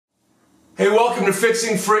Hey, welcome to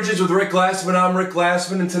Fixing Fridges with Rick Glassman. I'm Rick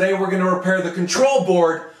Glassman, and today we're going to repair the control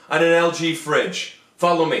board on an LG fridge.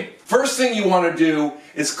 Follow me. First thing you want to do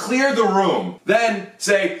is clear the room. Then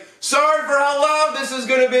say, sorry for how loud this is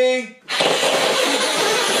going to be.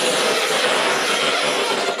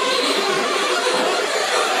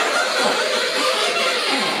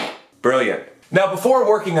 Brilliant. Now, before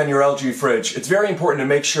working on your LG fridge, it's very important to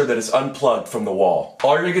make sure that it's unplugged from the wall.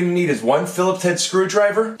 All you're going to need is one Phillips head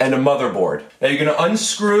screwdriver and a motherboard. Now, you're going to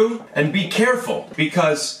unscrew and be careful,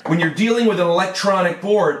 because when you're dealing with an electronic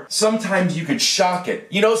board, sometimes you could shock it.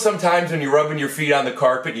 You know, sometimes when you're rubbing your feet on the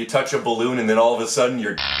carpet, you touch a balloon and then all of a sudden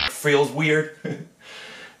your feels weird?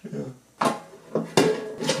 Yeah.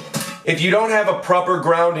 If you don't have a proper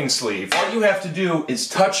grounding sleeve, all you have to do is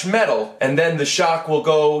touch metal and then the shock will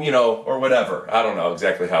go, you know, or whatever. I don't know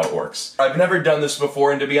exactly how it works. I've never done this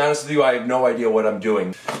before, and to be honest with you, I have no idea what I'm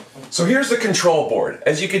doing. So here's the control board.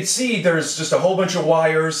 As you can see, there's just a whole bunch of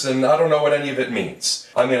wires and I don't know what any of it means.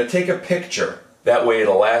 I'm going to take a picture. That way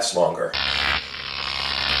it'll last longer.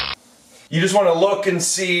 You just want to look and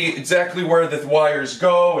see exactly where the wires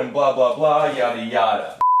go and blah blah blah, yada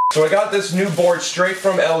yada. So I got this new board straight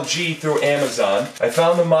from LG through Amazon. I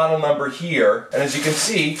found the model number here, and as you can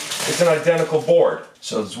see, it's an identical board.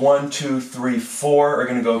 So it's 1, 2, 3, 4 are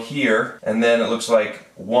gonna go here, and then it looks like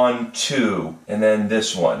 1, 2, and then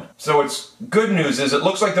this one. So it's good news is it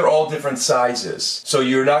looks like they're all different sizes. So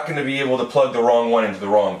you're not gonna be able to plug the wrong one into the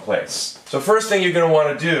wrong place. So first thing you're gonna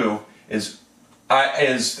wanna do is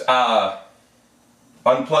unplug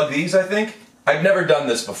these, I think. I've never done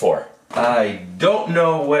this before. I don't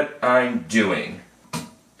know what I'm doing.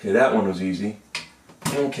 Okay, that one was easy.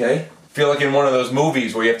 Okay. Feel like in one of those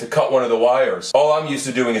movies where you have to cut one of the wires. All I'm used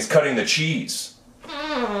to doing is cutting the cheese.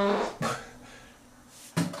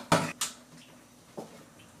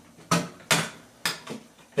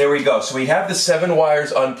 There we go. So we have the 7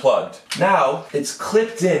 wires unplugged. Now, it's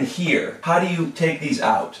clipped in here. How do you take these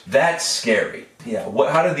out? That's scary. Yeah,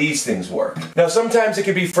 how do these things work? Now, sometimes it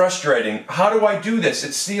can be frustrating. How do I do this?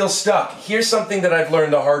 It's still stuck. Here's something that I've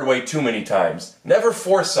learned the hard way too many times. Never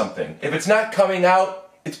force something. If it's not coming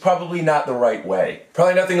out, it's probably not the right way.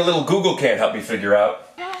 Probably nothing a little Google can't help me figure out.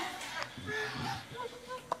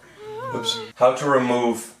 Oops. How to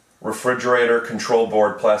remove refrigerator control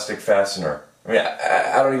board plastic fastener. I mean,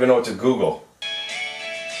 I don't even know what to Google.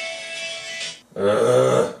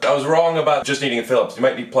 I was wrong about just needing a Phillips. You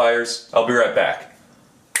might need pliers. I'll be right back.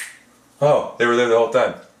 Oh, they were there the whole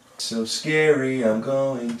time. So scary, I'm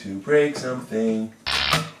going to break something.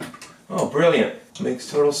 Oh, brilliant. Makes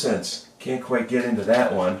total sense. Can't quite get into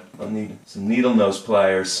that one. I'll need some needle nose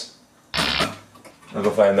pliers. I'll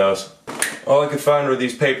go find those. All I could find were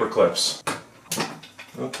these paper clips.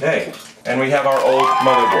 Okay. And we have our old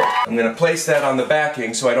motherboard. I'm going to place that on the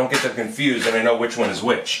backing so I don't get them confused and I know which one is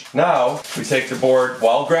which. Now, we take the board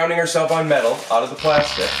while grounding ourselves on metal out of the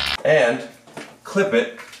plastic and clip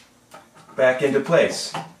it back into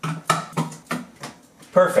place.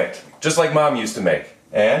 Perfect. Just like Mom used to make.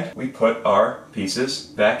 And we put our pieces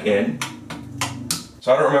back in.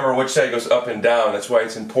 So I don't remember which side goes up and down. That's why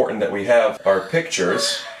it's important that we have our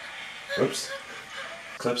pictures. Oops.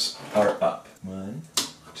 Clips are up. 1,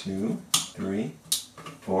 2, 3,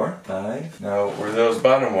 4, 5. Now, were those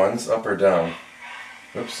bottom ones up or down?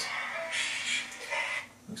 Oops.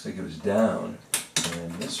 Looks like it was down.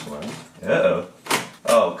 And this one. Uh-oh.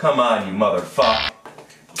 Oh, come on, you motherfucker.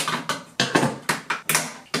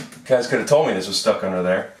 You guys could have told me this was stuck under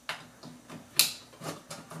there.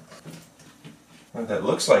 Well, that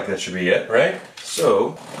looks like that should be it, right?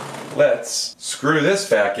 So, let's screw this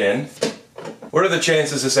back in. What are the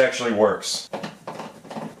chances this actually works?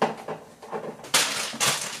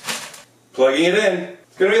 Plugging it in.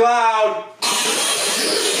 It's gonna be loud.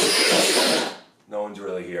 No one's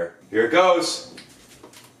really here. Here it goes.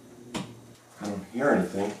 I don't hear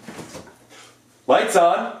anything. Lights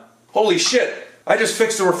on. Holy shit. I just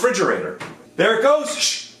fixed the refrigerator. There it goes.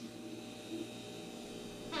 Shh.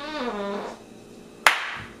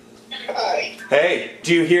 Hi. Hey,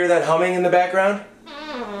 do you hear that humming in the background?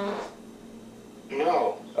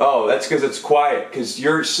 No. Oh, that's because it's quiet, because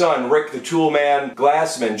your son, Rick the Toolman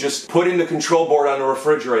Glassman, just put in the control board on the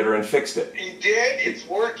refrigerator and fixed it. He did? It's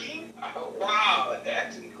working? Oh, wow,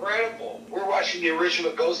 that's incredible. We're watching the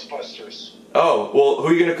original Ghostbusters. Oh, well, who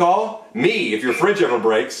are you going to call? Me, if your fridge ever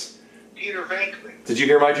breaks. Peter Venkman. Did you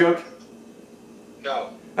hear my joke?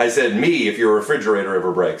 No. I said me if your refrigerator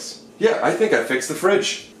ever breaks. Yeah, I think I fixed the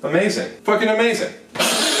fridge. Amazing. Fucking amazing.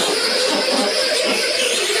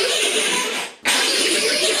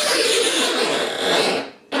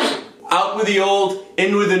 Out with the old,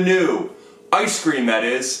 in with the new. Ice cream, that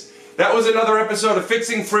is. That was another episode of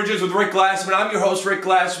Fixing Fridges with Rick Glassman. I'm your host, Rick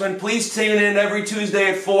Glassman. Please tune in every Tuesday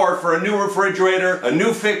at 4 for a new refrigerator, a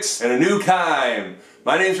new fix, and a new Kime.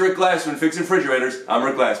 My name's Rick Glassman, Fixing Refrigerators. I'm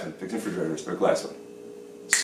Rick Glassman, Fixing Refrigerators, Rick Glassman.